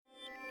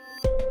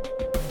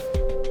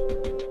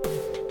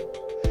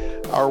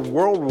Our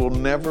world will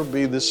never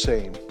be the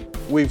same.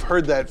 We've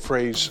heard that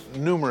phrase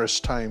numerous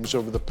times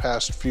over the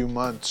past few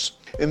months.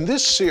 In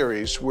this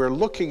series, we're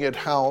looking at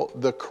how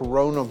the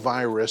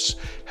coronavirus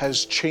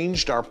has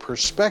changed our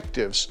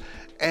perspectives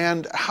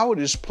and how it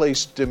has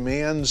placed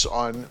demands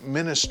on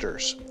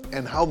ministers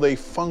and how they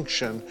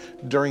function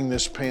during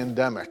this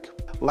pandemic.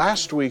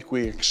 Last week,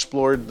 we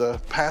explored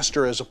the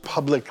pastor as a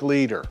public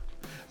leader.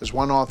 As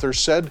one author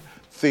said,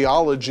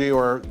 theology,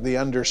 or the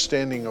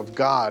understanding of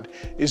God,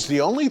 is the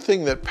only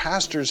thing that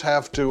pastors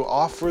have to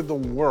offer the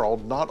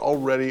world not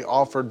already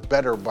offered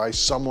better by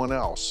someone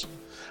else.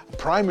 A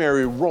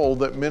primary role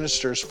that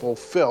ministers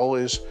fulfill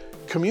is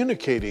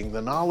communicating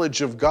the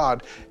knowledge of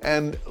God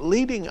and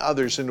leading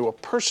others into a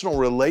personal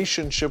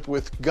relationship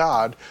with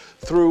God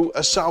through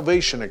a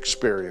salvation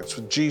experience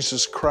with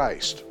Jesus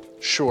Christ.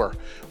 Sure,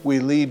 we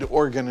lead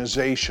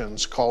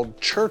organizations called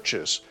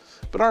churches,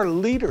 but our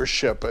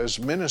leadership as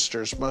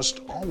ministers must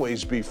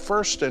always be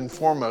first and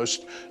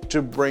foremost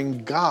to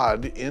bring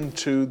God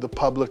into the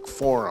public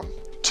forum.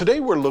 Today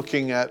we're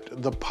looking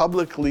at the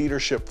public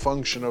leadership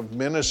function of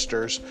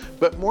ministers,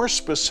 but more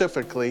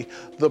specifically,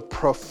 the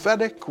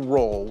prophetic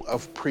role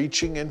of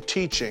preaching and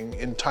teaching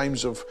in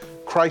times of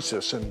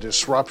crisis and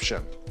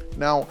disruption.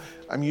 Now,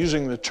 I'm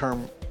using the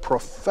term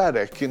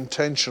prophetic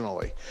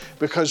intentionally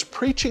because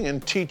preaching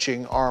and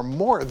teaching are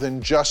more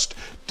than just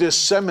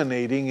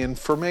disseminating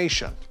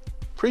information.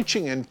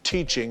 Preaching and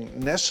teaching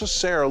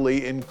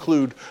necessarily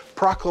include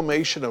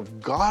proclamation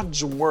of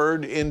God's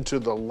word into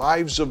the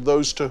lives of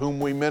those to whom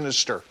we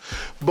minister,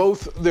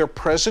 both their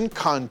present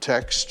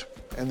context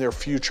and their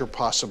future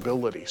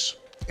possibilities.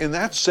 In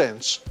that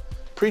sense,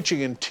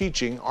 preaching and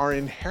teaching are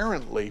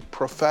inherently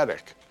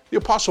prophetic. The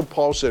Apostle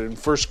Paul said in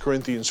 1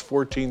 Corinthians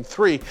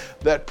 14:3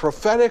 that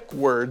prophetic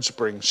words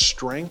bring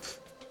strength,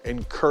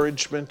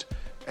 encouragement,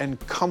 and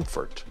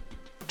comfort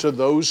to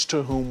those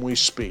to whom we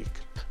speak.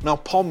 Now,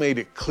 Paul made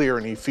it clear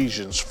in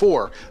Ephesians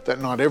 4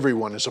 that not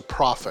everyone is a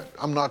prophet.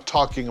 I'm not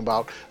talking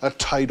about a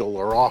title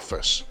or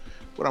office.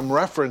 What I'm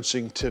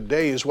referencing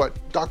today is what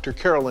Dr.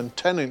 Carolyn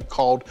Tennant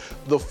called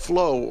the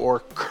flow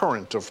or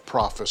current of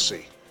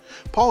prophecy.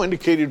 Paul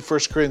indicated in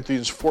 1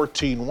 Corinthians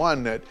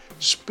 14:1 that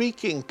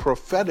speaking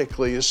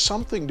prophetically is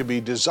something to be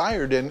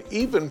desired and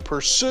even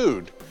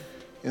pursued.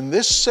 In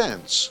this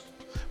sense,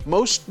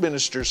 most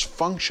ministers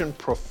function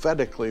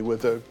prophetically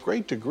with a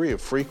great degree of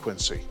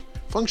frequency.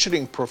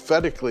 Functioning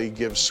prophetically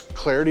gives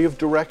clarity of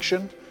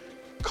direction,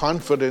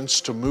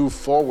 confidence to move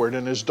forward,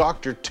 and as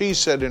Dr. T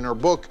said in her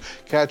book,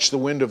 Catch the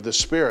Wind of the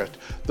Spirit,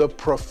 the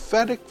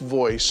prophetic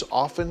voice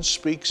often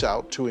speaks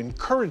out to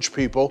encourage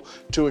people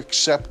to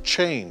accept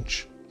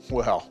change.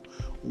 Well,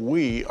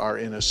 we are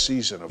in a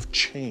season of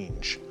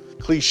change.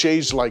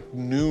 Cliches like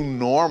new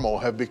normal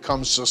have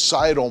become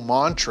societal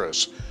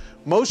mantras.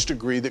 Most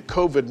agree that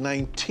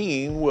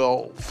COVID-19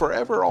 will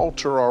forever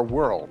alter our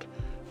world.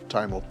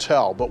 Time will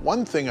tell, but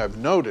one thing I've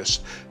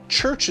noticed,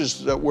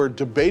 churches that were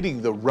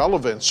debating the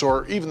relevance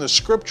or even the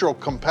scriptural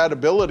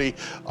compatibility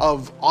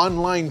of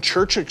online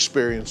church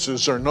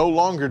experiences are no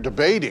longer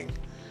debating.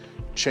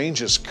 Change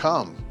has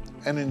come,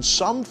 and in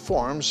some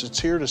forms it's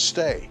here to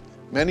stay.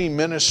 Many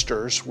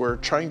ministers were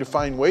trying to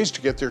find ways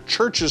to get their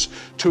churches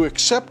to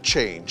accept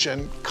change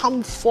and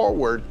come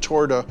forward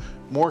toward a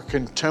more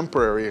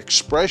contemporary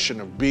expression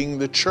of being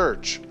the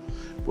church.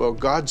 Well,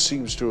 God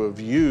seems to have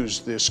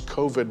used this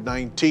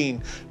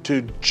COVID-19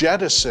 to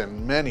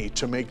jettison many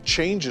to make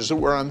changes that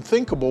were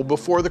unthinkable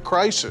before the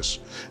crisis.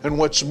 And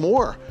what's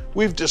more,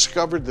 we've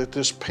discovered that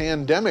this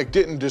pandemic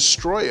didn't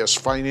destroy us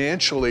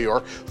financially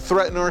or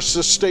threaten our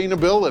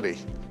sustainability.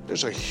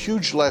 There's a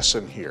huge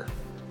lesson here.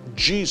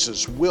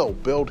 Jesus will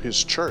build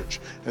his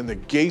church, and the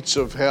gates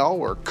of hell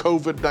or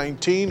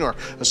COVID-19 or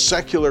a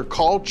secular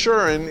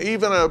culture and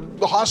even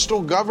a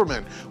hostile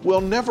government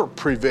will never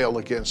prevail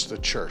against the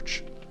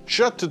church.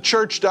 Shut the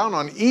church down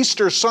on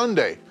Easter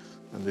Sunday,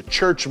 and the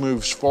church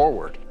moves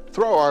forward.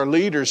 Throw our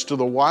leaders to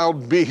the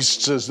wild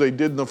beasts as they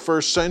did in the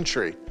first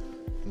century,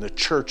 and the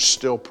church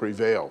still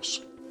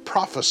prevails.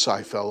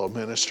 Prophesy, fellow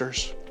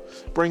ministers.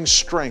 Bring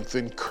strength,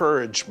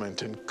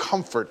 encouragement, and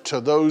comfort to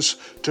those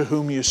to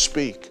whom you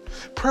speak.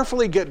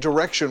 Prayerfully get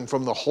direction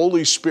from the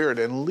Holy Spirit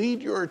and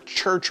lead your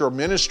church or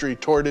ministry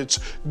toward its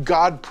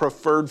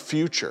God-preferred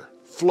future.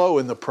 Flow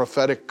in the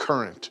prophetic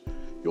current.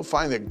 You'll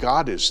find that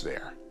God is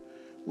there.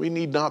 We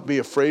need not be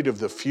afraid of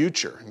the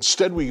future.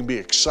 Instead, we can be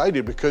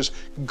excited because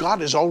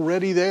God is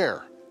already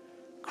there.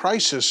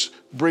 Crisis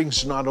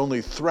brings not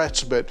only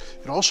threats, but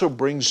it also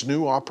brings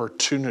new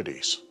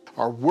opportunities.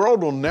 Our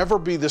world will never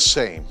be the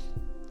same.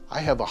 I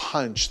have a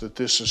hunch that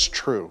this is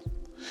true.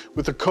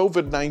 With the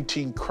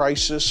COVID-19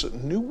 crisis,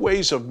 new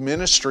ways of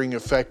ministering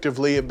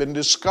effectively have been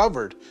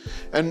discovered,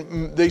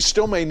 and they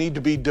still may need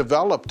to be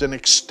developed and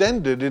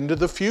extended into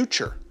the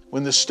future.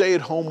 When the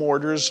stay-at-home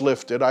order is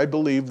lifted, I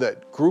believe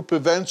that group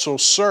events will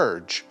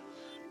surge.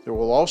 There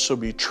will also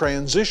be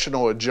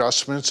transitional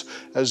adjustments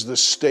as the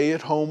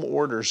stay-at-home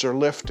orders are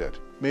lifted.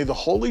 May the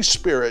Holy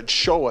Spirit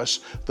show us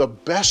the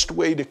best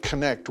way to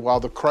connect while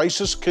the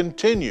crisis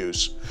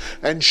continues,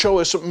 and show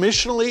us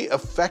missionally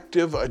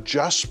effective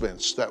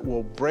adjustments that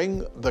will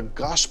bring the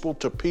gospel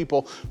to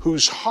people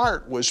whose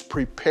heart was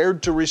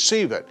prepared to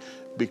receive it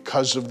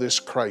because of this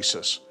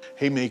crisis.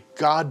 Hey, may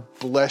God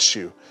bless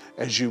you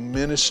as you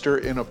minister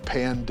in a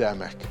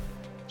pandemic.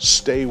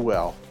 Stay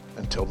well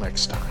until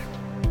next time.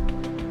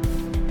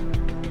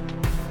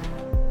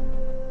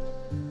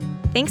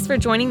 Thanks for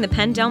joining the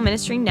Penn Dell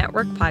Ministry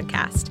Network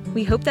podcast.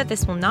 We hope that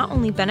this will not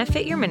only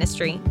benefit your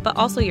ministry, but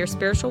also your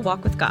spiritual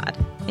walk with God.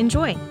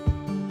 Enjoy.